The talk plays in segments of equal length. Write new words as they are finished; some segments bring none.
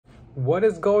What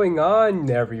is going on,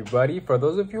 everybody? For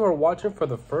those of you who are watching for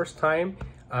the first time,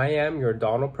 I am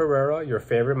Yordano Parera, your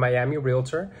favorite Miami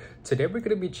realtor. Today we're going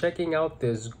to be checking out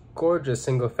this gorgeous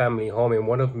single-family home in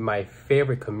one of my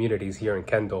favorite communities here in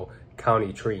Kendall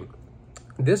County Tree.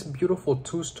 This beautiful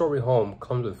two-story home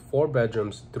comes with 4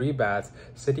 bedrooms, 3 baths,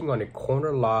 sitting on a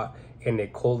corner lot in a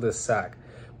cul-de-sac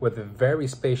with a very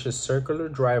spacious circular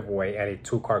driveway and a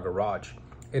 2-car garage.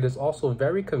 It is also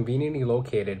very conveniently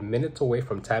located minutes away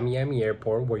from Tamiami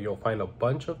Airport, where you'll find a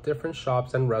bunch of different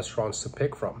shops and restaurants to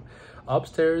pick from.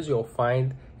 Upstairs, you'll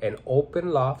find an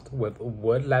open loft with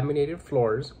wood laminated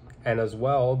floors, and as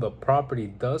well, the property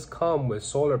does come with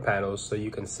solar panels so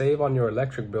you can save on your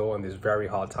electric bill in these very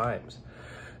hot times.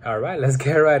 All right, let's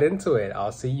get right into it.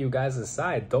 I'll see you guys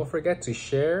inside. Don't forget to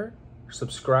share,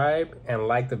 subscribe, and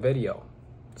like the video.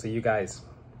 See you guys.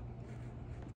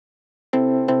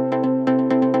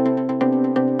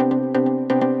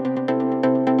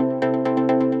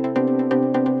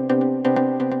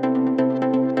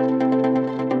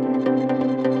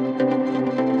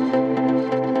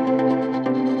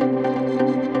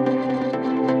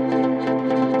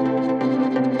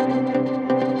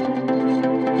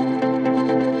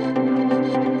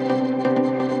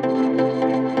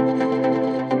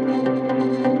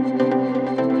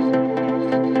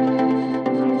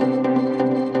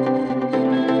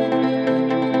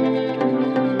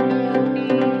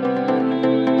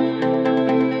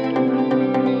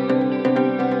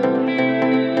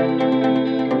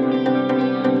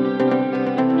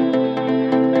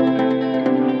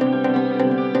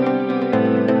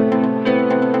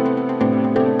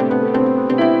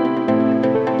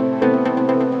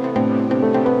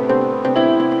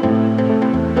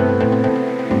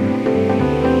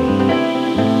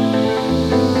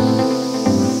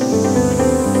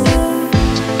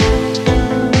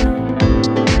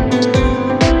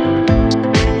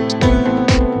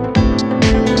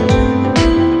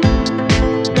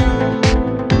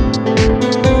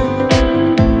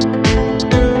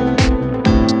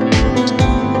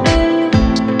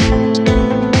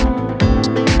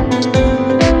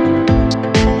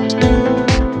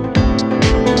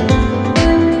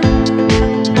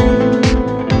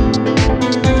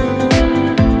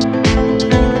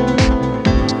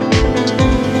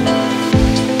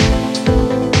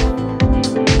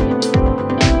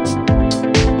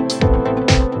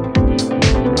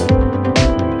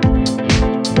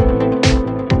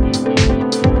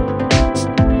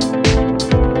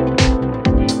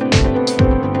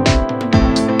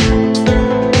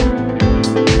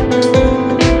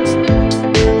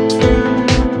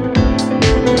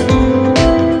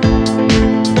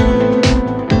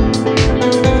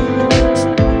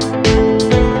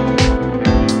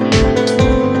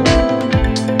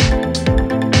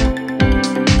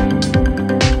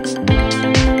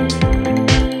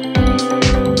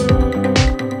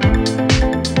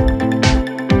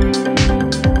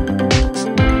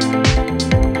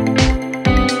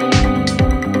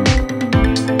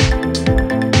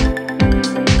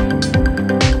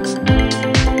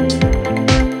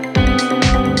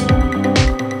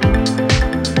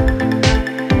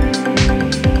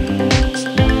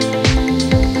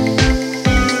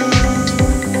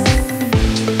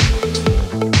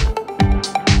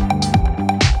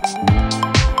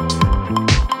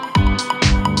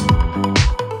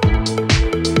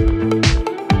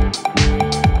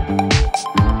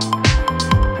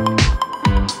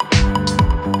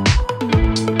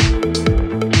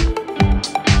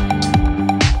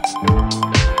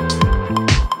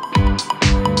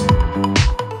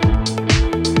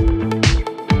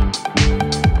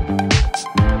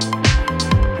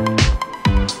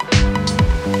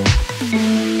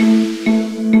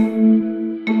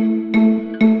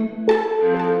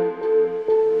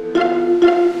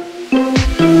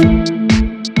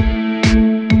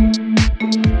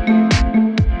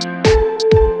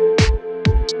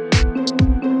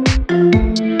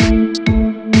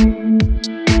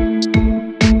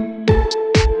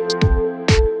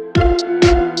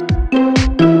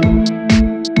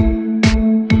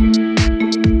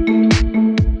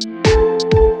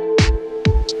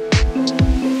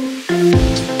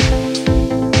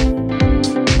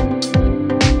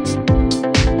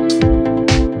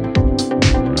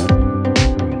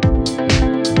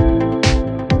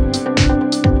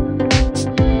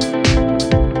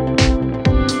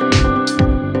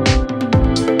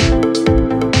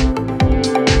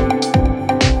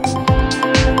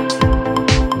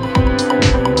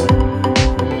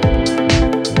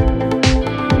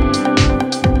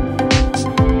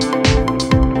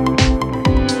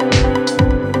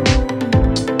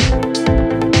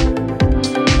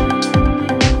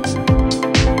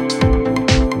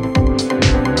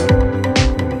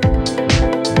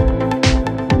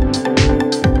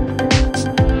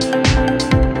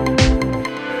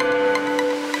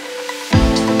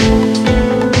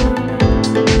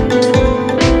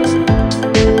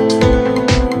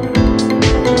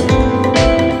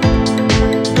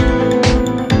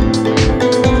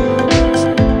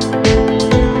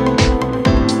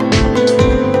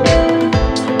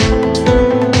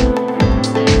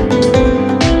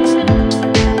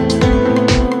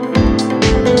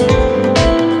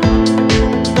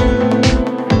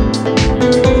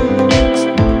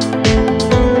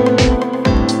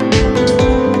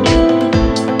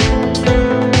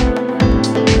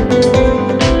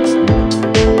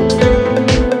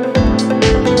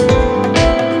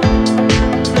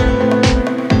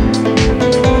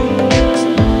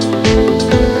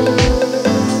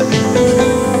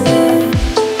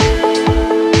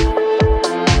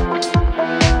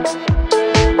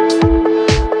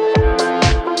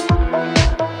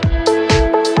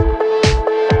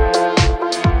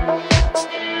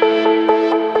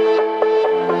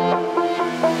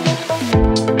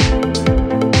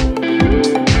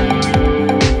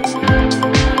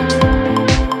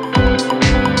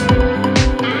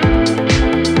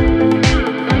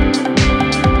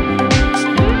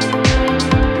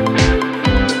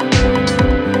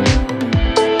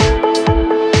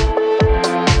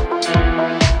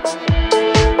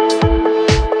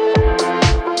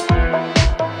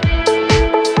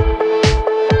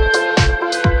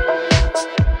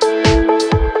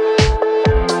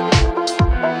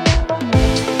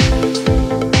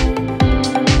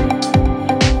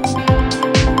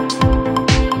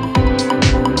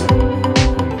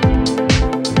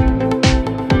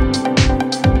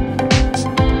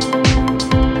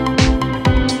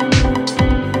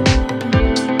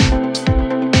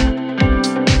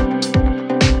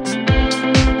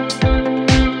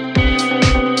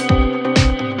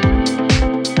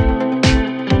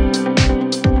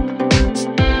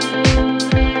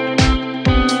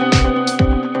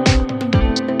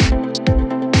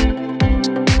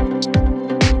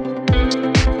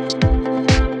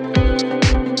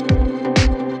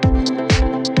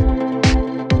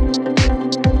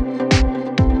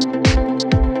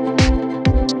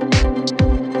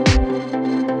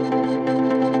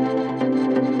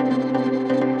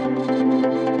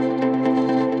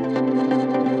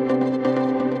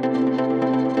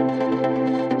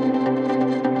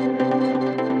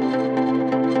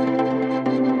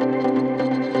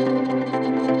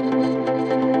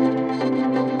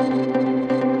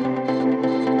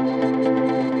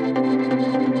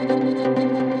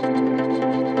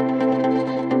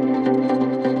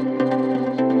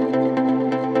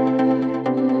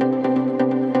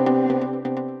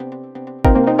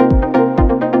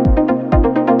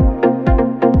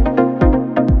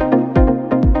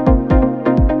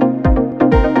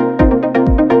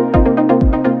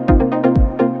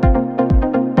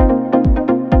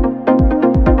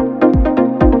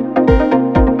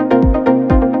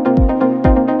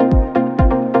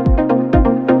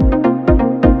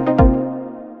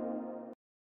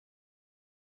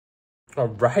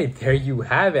 right, there you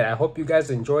have it. I hope you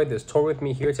guys enjoyed this tour with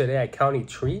me here today at County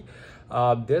Tree.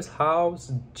 This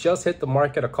house just hit the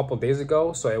market a couple days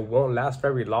ago, so it won't last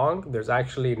very long. There's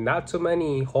actually not too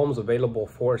many homes available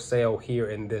for sale here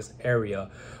in this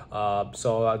area.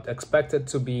 So I expect it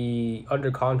to be under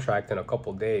contract in a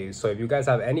couple days. So if you guys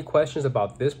have any questions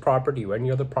about this property or any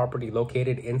other property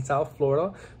located in South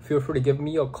Florida, feel free to give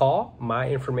me a call. My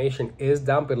information is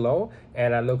down below,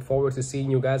 and I look forward to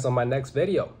seeing you guys on my next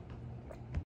video.